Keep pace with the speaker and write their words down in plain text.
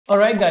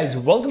Alright guys,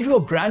 welcome to a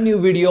brand new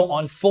video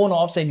on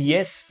PhoneOps, and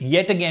yes,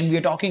 yet again we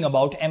are talking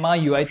about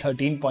MIUI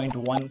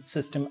 13.1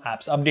 system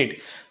apps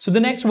update. So the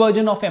next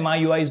version of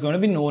MIUI is going to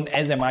be known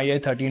as MIUI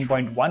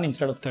 13.1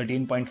 instead of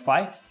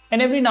 13.5,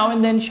 and every now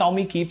and then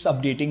Xiaomi keeps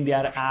updating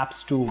their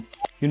apps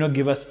to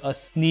give us a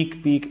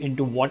sneak peek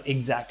into what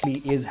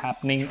exactly is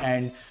happening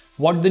and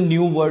what the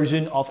new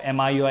version of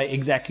MIUI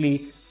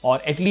exactly, or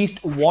at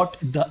least what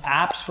the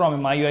apps from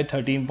MIUI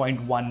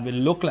 13.1 will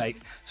look like.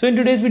 So in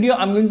today's video,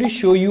 I'm going to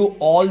show you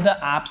all the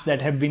apps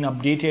that have been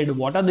updated,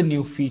 what are the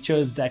new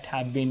features that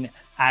have been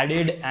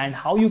added, and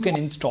how you can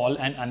install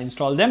and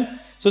uninstall them.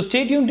 So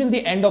stay tuned till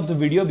the end of the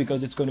video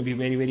because it's going to be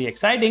very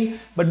exciting.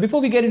 But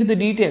before we get into the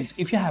details,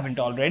 if you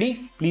haven't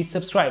already, please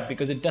subscribe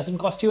because it doesn't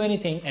cost you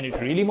anything and it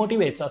really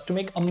motivates us to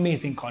make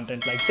amazing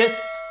content like this.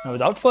 Now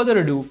without further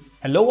ado,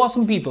 hello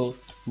awesome people,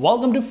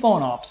 welcome to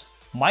PhoneOps.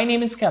 My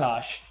name is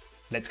Kailash.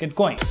 Let's get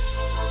going.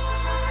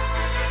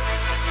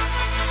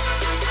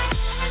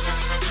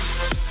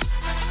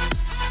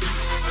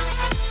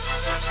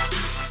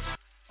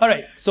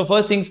 Alright, so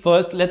first things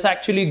first, let's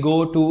actually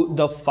go to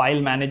the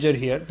file manager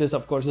here. This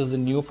of course is a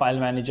new file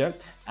manager,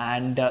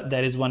 and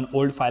there is one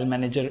old file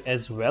manager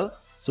as well.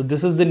 So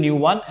this is the new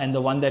one, and the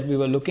one that we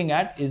were looking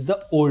at is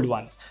the old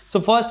one. So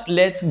first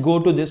let's go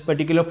to this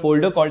particular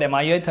folder called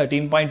MIUI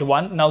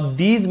 13.1. Now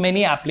these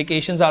many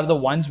applications are the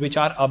ones which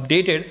are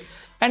updated.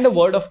 And a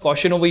word of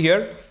caution over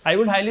here, I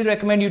would highly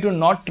recommend you to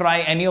not try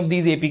any of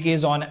these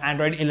APKs on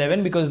Android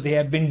 11 because they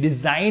have been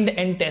designed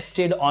and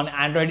tested on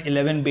Android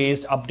 11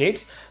 based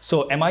updates.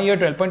 So MIUI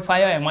 12.5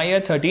 or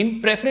MIUI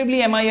 13, preferably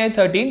MIUI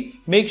 13,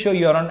 make sure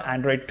you're on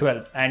Android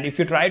 12. And if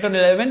you try it on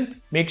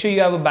 11, make sure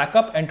you have a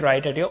backup and try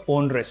it at your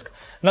own risk.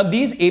 Now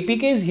these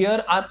APKs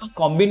here are a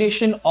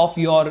combination of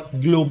your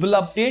global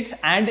updates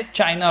and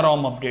China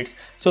ROM updates.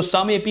 So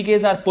some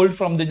APKs are pulled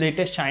from the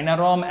latest China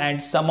ROM, and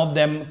some of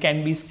them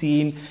can be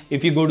seen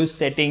if you go to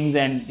settings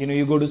and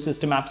you go to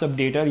system apps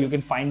updater, you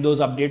can find those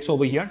updates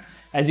over here.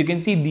 As you can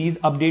see, these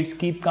updates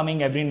keep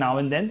coming every now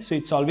and then. So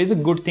it's always a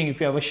good thing if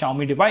you have a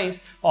Xiaomi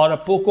device or a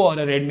Poco or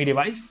a Redmi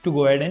device to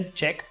go ahead and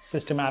check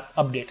system app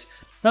updates.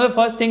 Now the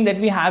first thing that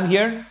we have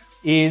here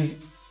is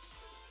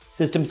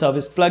system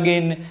service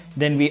plugin.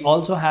 Then we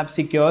also have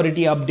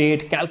security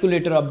update,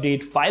 calculator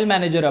update, file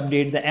manager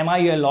update. The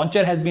MIUI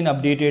launcher has been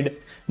updated.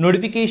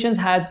 Notifications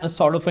has a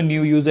sort of a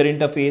new user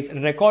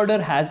interface.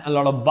 Recorder has a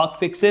lot of bug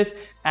fixes,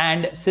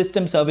 and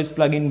system service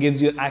plugin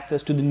gives you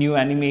access to the new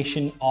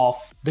animation of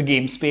the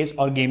game space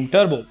or game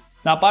turbo.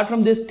 Now apart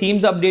from this,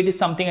 themes update is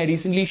something I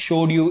recently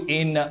showed you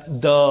in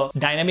the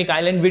dynamic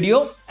island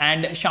video,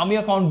 and Xiaomi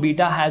account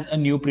beta has a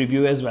new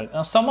preview as well.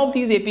 Now some of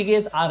these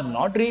APKs are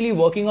not really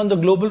working on the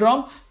global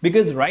ROM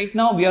because right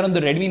now we are on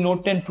the Redmi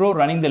Note 10 Pro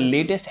running the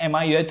latest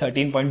MIUI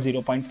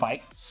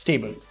 13.0.5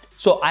 stable.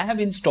 So I have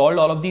installed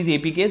all of these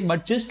APKs,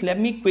 but just let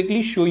me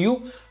quickly show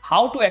you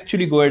how to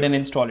actually go ahead and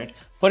install it.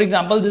 For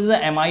example, this is a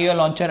MIUI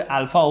launcher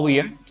alpha over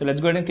here. So let's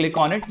go ahead and click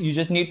on it. You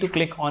just need to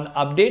click on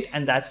update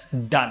and that's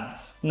done.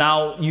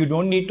 Now you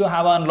don't need to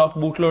have an unlocked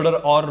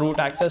bootloader or root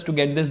access to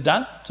get this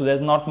done. So there's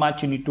not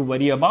much you need to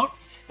worry about.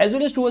 As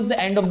well as towards the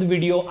end of the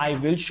video, I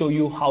will show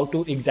you how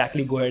to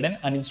exactly go ahead and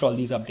uninstall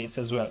these updates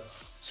as well.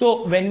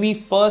 So when we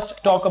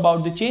first talk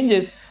about the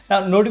changes,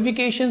 now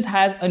notifications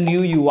has a new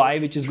UI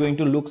which is going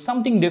to look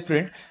something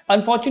different.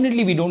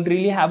 Unfortunately, we don't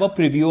really have a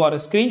preview or a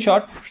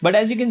screenshot, but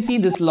as you can see,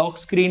 this lock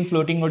screen,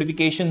 floating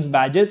notifications,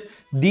 badges,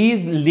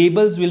 these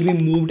labels will be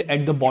moved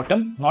at the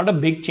bottom. Not a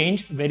big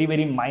change,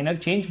 very minor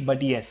change,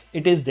 but yes,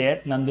 it is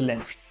there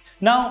nonetheless.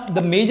 Now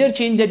the major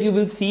change that you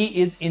will see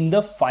is in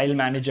the file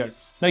manager.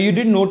 Now you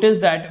did notice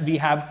that we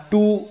have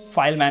two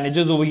file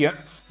managers over here.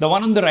 The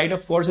one on the right,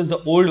 of course, is the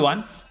old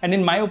one. And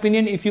in my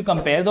opinion, if you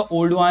compare the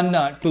old one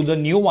to the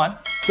new one,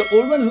 the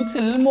old one looks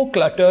a little more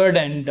cluttered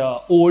and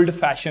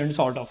old-fashioned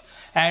sort of.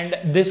 And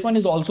this one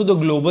is also the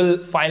global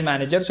file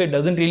manager, so it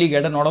doesn't really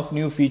get a lot of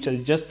new features.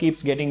 It just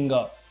keeps getting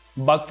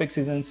bug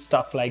fixes and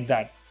stuff like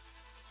that.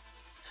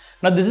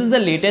 Now this is the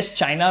latest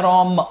China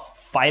ROM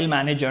file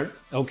manager,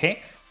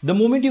 okay? The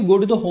moment you go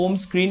to the home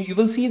screen, you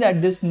will see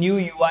that this new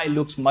UI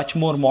looks much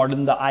more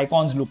modern. The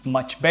icons look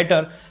much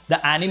better.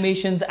 The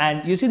animations,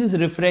 and you see this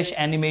refresh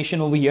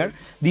animation over here.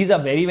 These are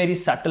very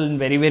subtle and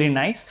very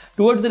nice.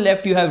 Towards the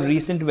left, you have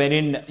recent,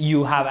 wherein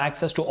you have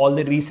access to all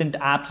the recent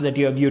apps that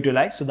you have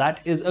utilized. So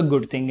that is a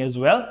good thing as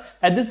well.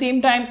 At the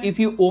same time, if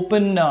you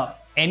open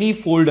any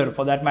folder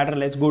for that matter,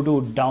 let's go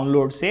to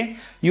download, say,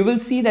 you will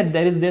see that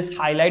there is this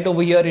highlight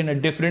over here in a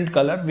different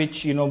color,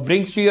 which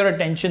brings to your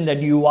attention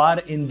that you are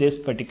in this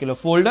particular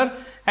folder.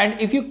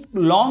 And if you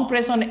long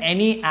press on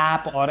any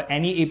app or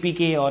any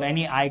APK or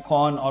any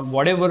icon or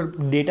whatever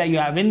data you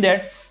have in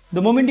there,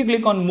 the moment you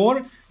click on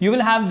more, you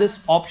will have this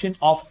option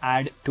of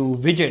add to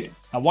widget.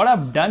 Now what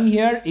I've done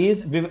here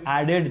is we've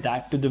added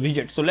that to the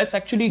widget. So let's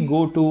actually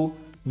go to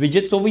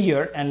widgets over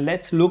here and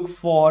let's look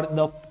for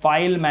the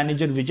file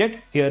manager widget.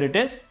 Here it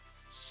is.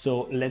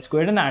 So let's go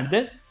ahead and add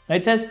this. Now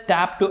it says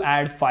tap to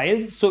add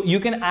files. So you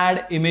can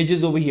add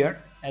images over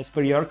here as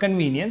per your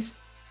convenience.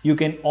 You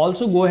can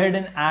also go ahead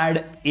and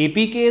add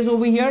APKs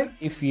over here.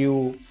 If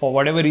you, for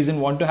whatever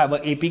reason, want to have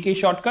an APK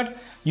shortcut,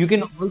 you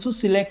can also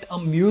select a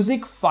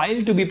music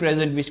file to be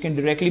present, which can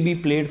directly be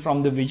played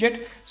from the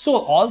widget. So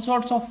all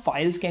sorts of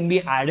files can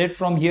be added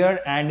from here,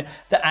 and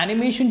the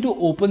animation to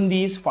open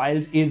these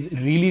files is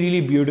really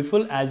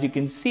beautiful. As you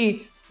can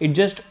see, it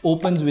just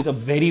opens with a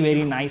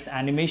very nice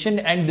animation,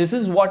 and this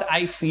is what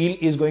I feel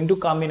is going to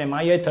come in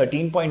MIUI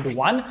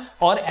 13.1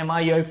 or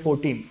MIUI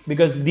 14,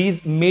 because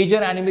these major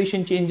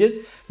animation changes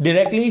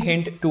directly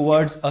hint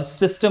towards a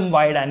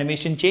system-wide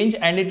animation change,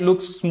 and it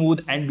looks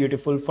smooth and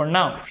beautiful for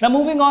now. Now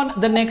moving on,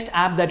 the next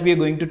app that we are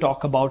going to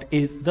talk about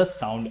is the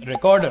sound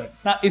recorder.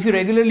 Now if you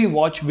regularly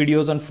watch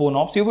videos on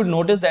PhoneOps, you would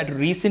notice that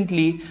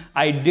recently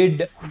I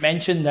did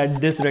mention that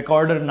this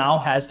recorder now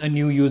has a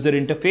new user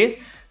interface.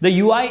 The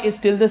UI is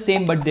still the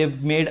same, but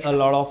they've made a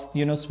lot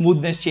of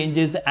smoothness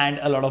changes and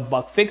a lot of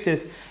bug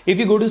fixes. If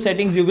you go to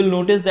settings, you will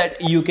notice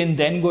that you can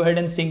then go ahead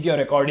and sync your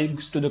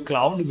recordings to the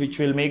cloud, which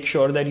will make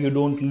sure that you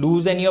don't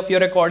lose any of your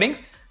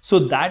recordings. So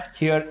that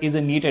here is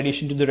a neat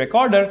addition to the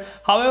recorder.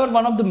 However,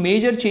 one of the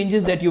major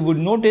changes that you would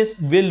notice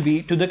will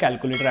be to the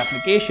calculator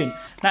application.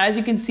 Now, as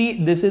you can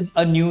see, this is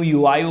a new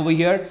UI over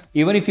here.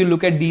 Even if you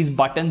look at these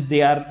buttons,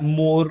 they are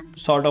more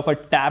sort of a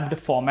tabbed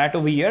format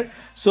over here.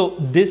 So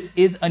this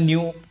is a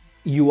new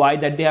UI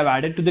that they have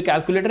added to the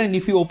calculator, and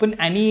if you open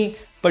any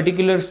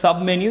particular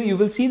sub menu, you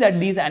will see that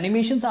these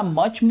animations are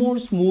much more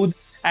smooth.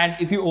 And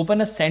if you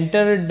open a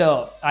centered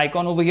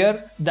icon over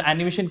here, the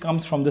animation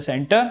comes from the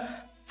center,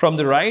 from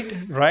the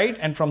right,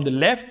 and from the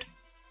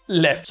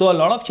left. So a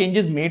lot of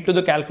changes made to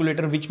the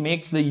calculator, which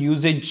makes the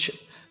usage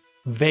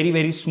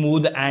very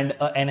smooth, and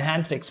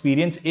enhanced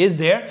experience is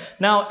there.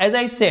 Now, as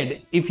I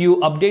said, if you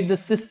update the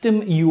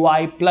system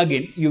UI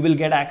plugin, you will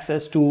get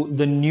access to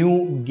the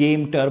new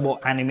game turbo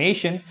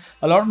animation.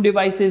 A lot of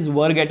devices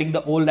were getting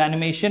the old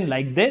animation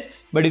like this,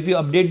 but if you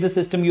update the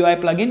system UI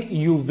plugin,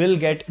 you will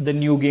get the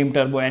new game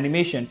turbo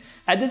animation.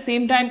 At the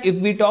same time, if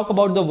we talk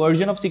about the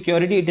version of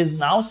security, it is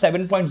now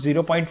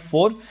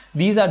 7.0.4.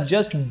 These are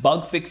just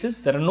bug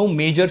fixes. There are no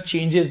major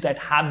changes that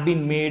have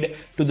been made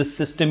to the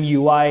system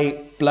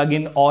UI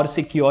plugin or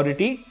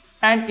security.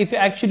 And if you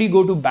actually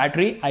go to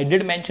battery, I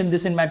did mention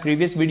this in my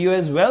previous video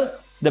as well.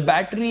 The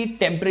battery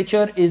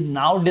temperature is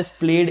now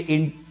displayed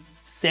in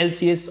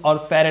Celsius or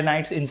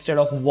Fahrenheit instead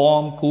of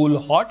warm, cool,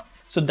 hot.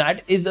 So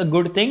that is a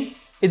good thing.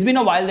 It's been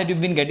a while that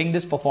you've been getting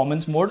this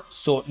performance mode,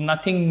 so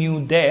nothing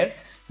new there.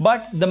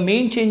 But the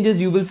main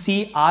changes you will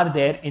see are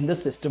there in the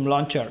system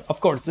launcher. Of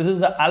course, this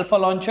is an alpha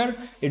launcher.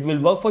 It will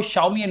work for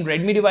Xiaomi and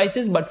Redmi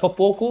devices, but for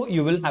Poco,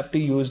 you will have to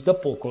use the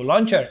Poco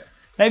launcher.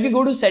 Now, if you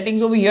go to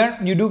settings over here,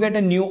 you do get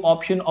a new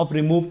option of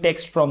remove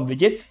text from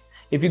widgets.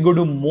 If you go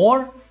to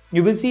more,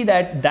 you will see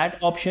that that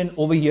option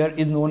over here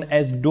is known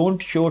as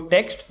don't show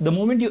text. The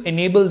moment you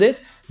enable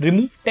this,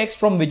 remove text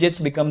from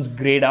widgets becomes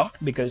grayed out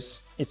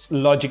because it's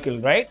logical,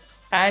 right?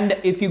 And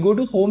if you go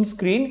to home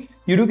screen,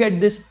 you do get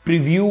this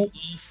preview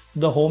of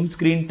the home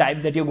screen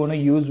type that you're going to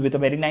use with a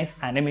very nice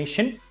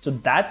animation. So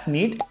that's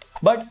neat.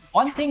 But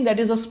one thing that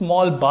is a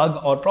small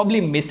bug or probably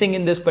missing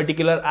in this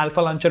particular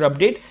alpha launcher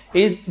update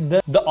is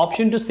the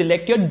option to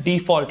select your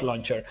default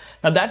launcher.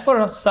 Now that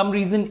for some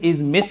reason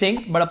is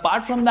missing, but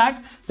apart from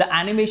that, the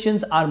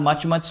animations are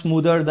much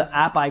smoother. The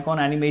app icon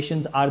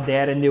animations are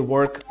there and they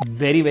work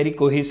very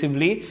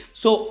cohesively.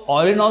 So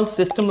all in all,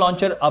 system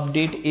launcher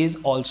update is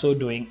also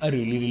doing a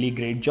really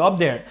great job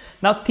there.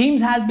 Now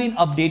themes has been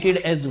updated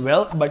as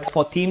well, but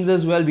for themes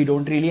as well, we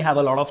don't really have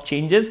a lot of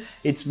changes.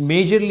 It's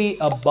majorly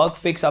a bug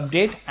fix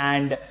update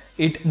and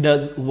it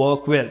does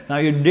work well. Now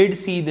you did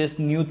see this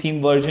new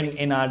theme version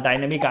in our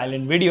Dynamic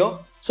Island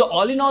video. So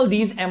all in all,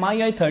 these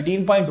MIUI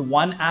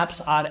 13.1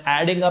 apps are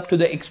adding up to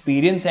the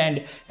experience,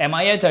 and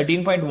MIUI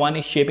 13.1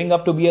 is shaping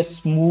up to be a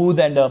smooth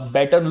and a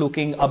better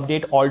looking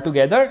update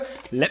altogether.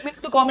 Let me know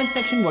in the comment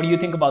section what do you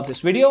think about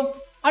this video.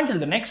 Until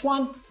the next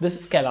one, this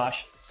is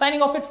Kailash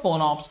signing off at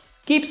PhoneOps.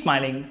 Keep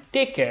smiling,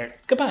 take care,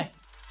 goodbye.